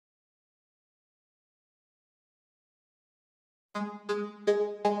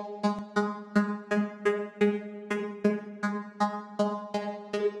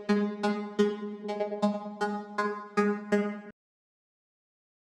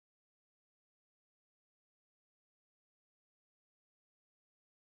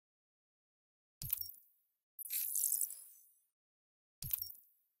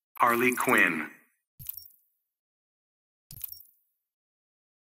Harley Quinn.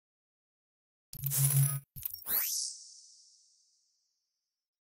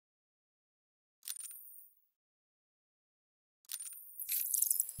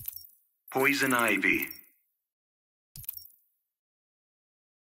 Poison Ivy.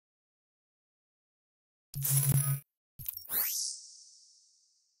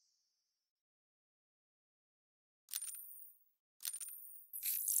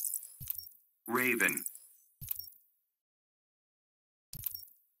 Raven.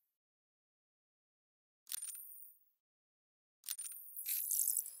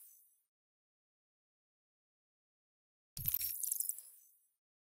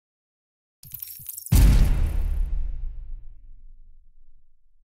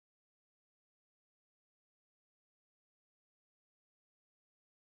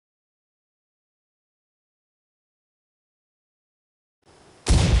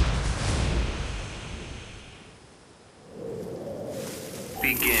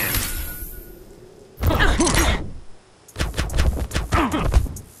 Begin.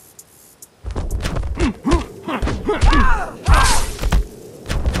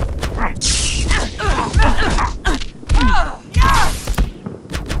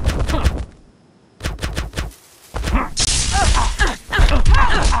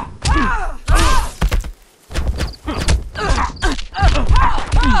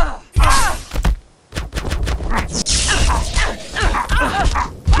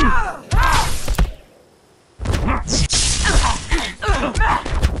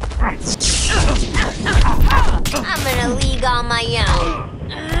 I'm in a league on my own.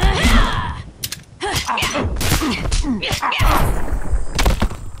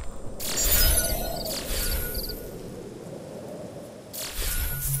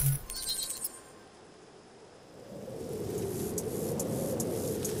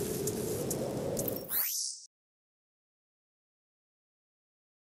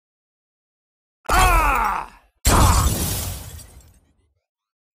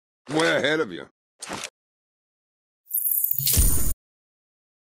 Way ahead of you.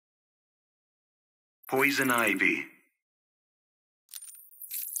 Poison Ivy.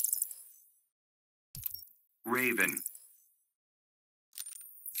 Raven.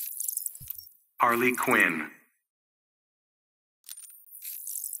 Harley Quinn.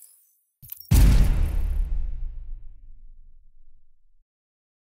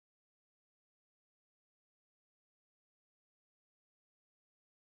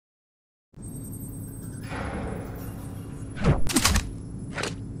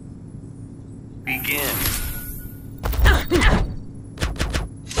 Begin.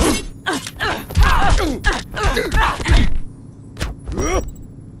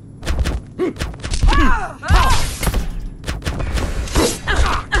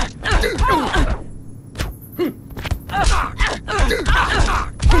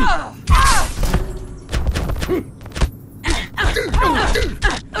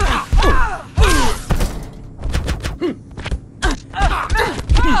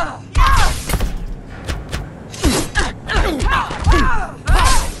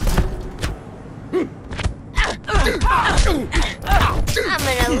 I'm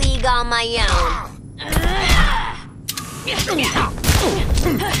in a league on my own.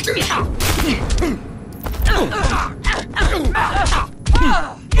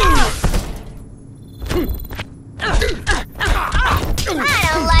 I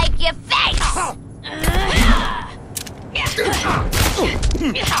don't like your face!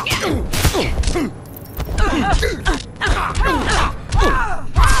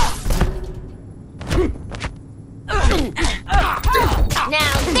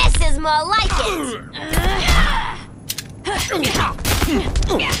 Now this is more like it!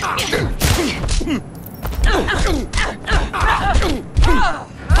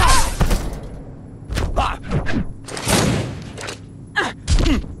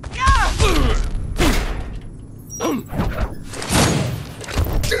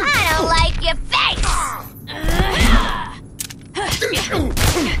 I don't like your face!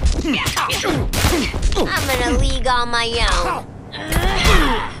 I'm in a league on my own.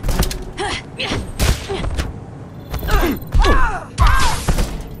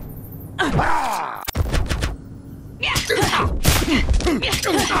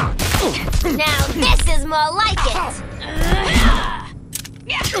 Now this is more like it!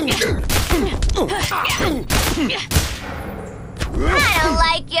 I don't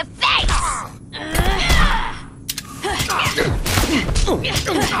like your face!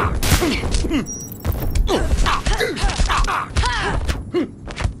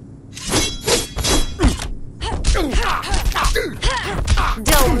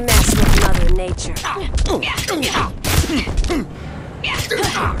 Don't mess with Mother Nature.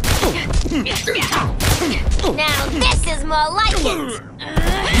 Now this is more like it!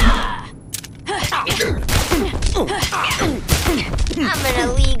 I'm in a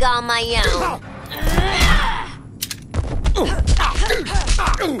league on my own.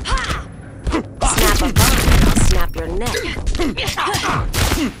 Snap a vine, I'll snap your neck.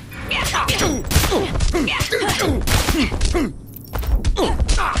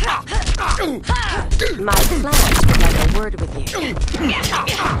 My flash would like a word with you.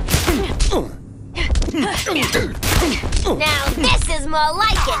 Now this is more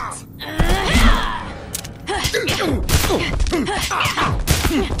like it!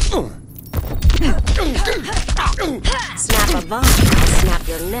 Snap a vine, I'll snap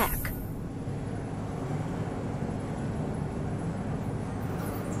your neck.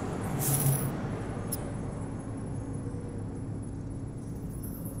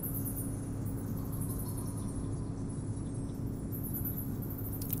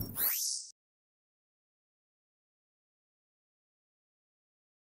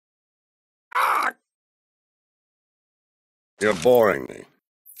 You're boring me.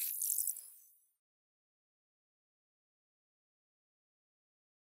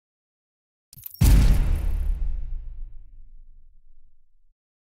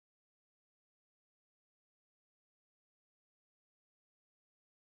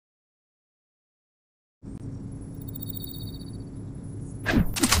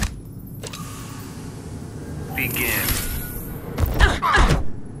 Begin.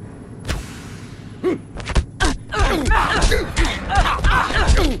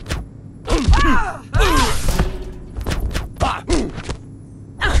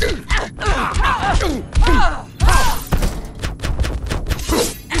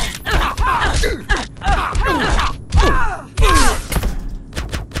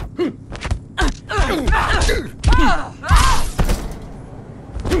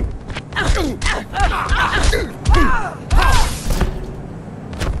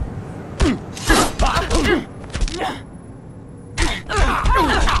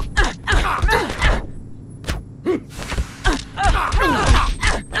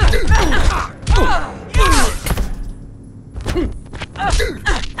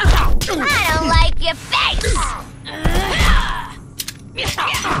 I don't like your face!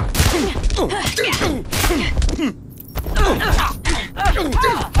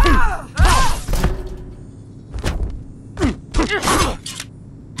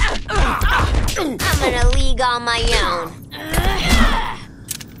 I'm in a league on my own.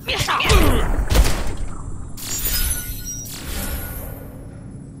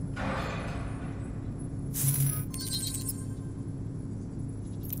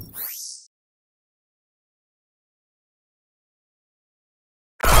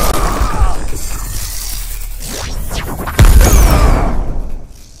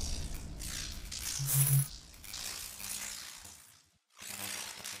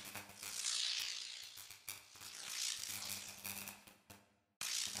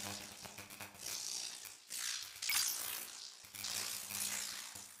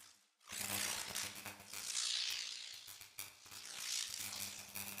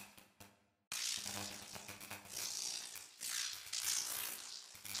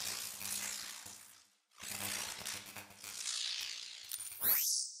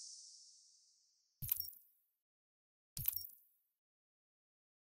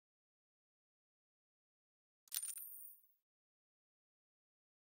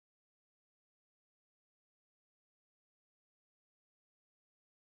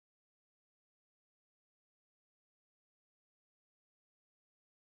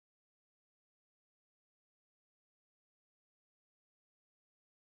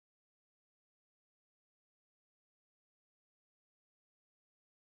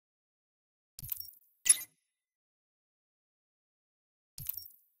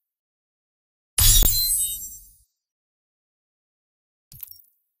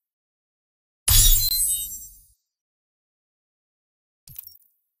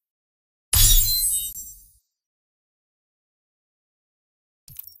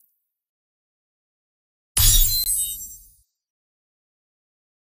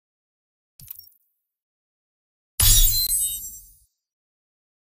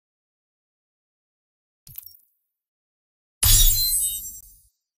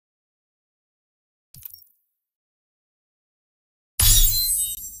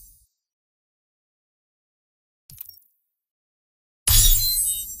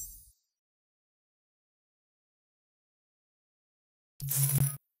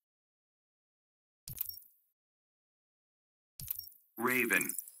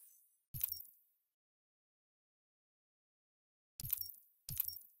 Raven.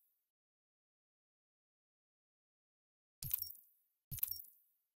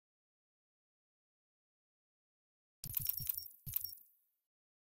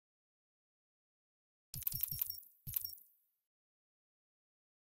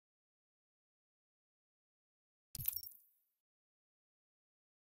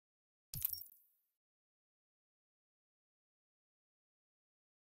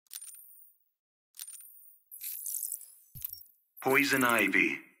 Poison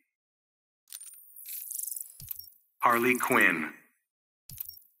Ivy. Harley Quinn.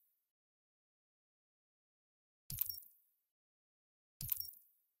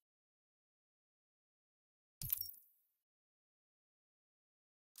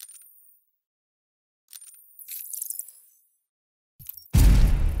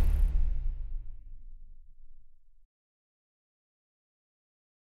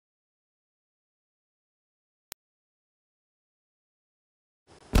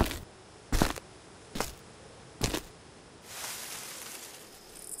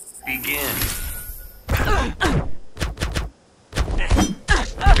 Begin.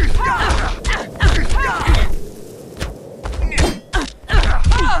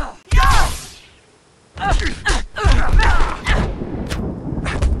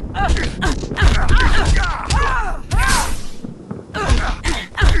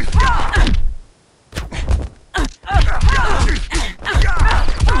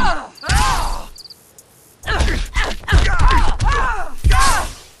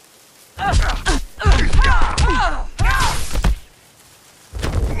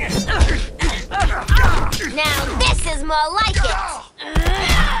 Now this is more like it!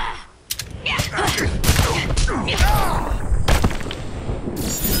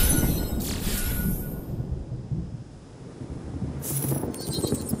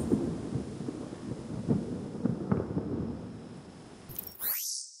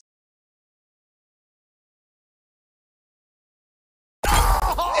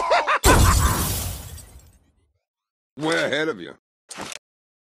 We're ahead of you.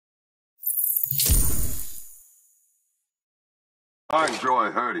 I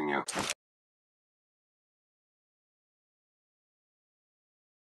enjoy hurting you.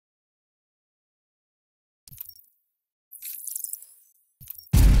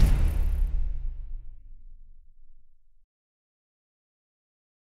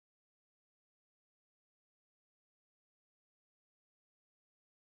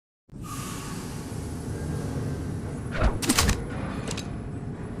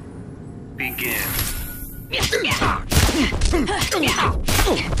 Begin.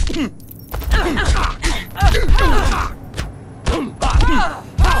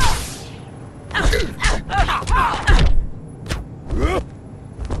 I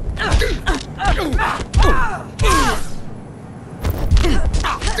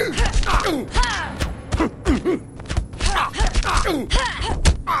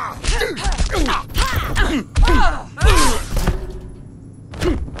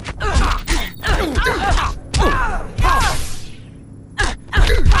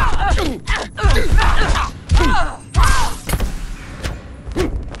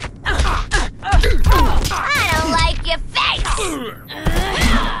don't like your face!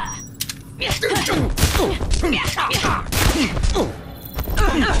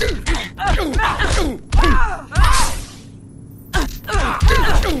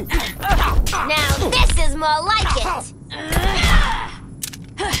 Now this is more like it!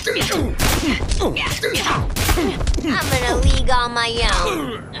 I'm in a league on my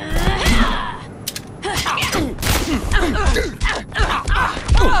own.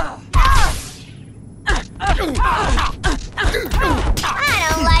 I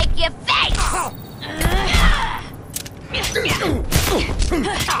don't like your face!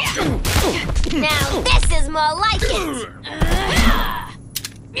 Now this is more like it!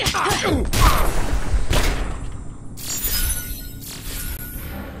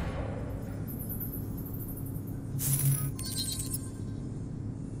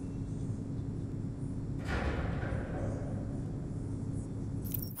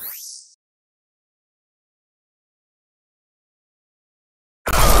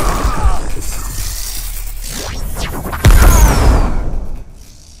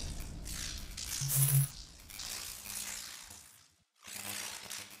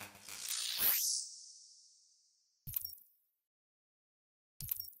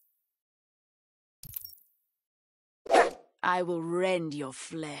 I will rend your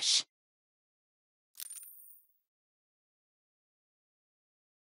flesh.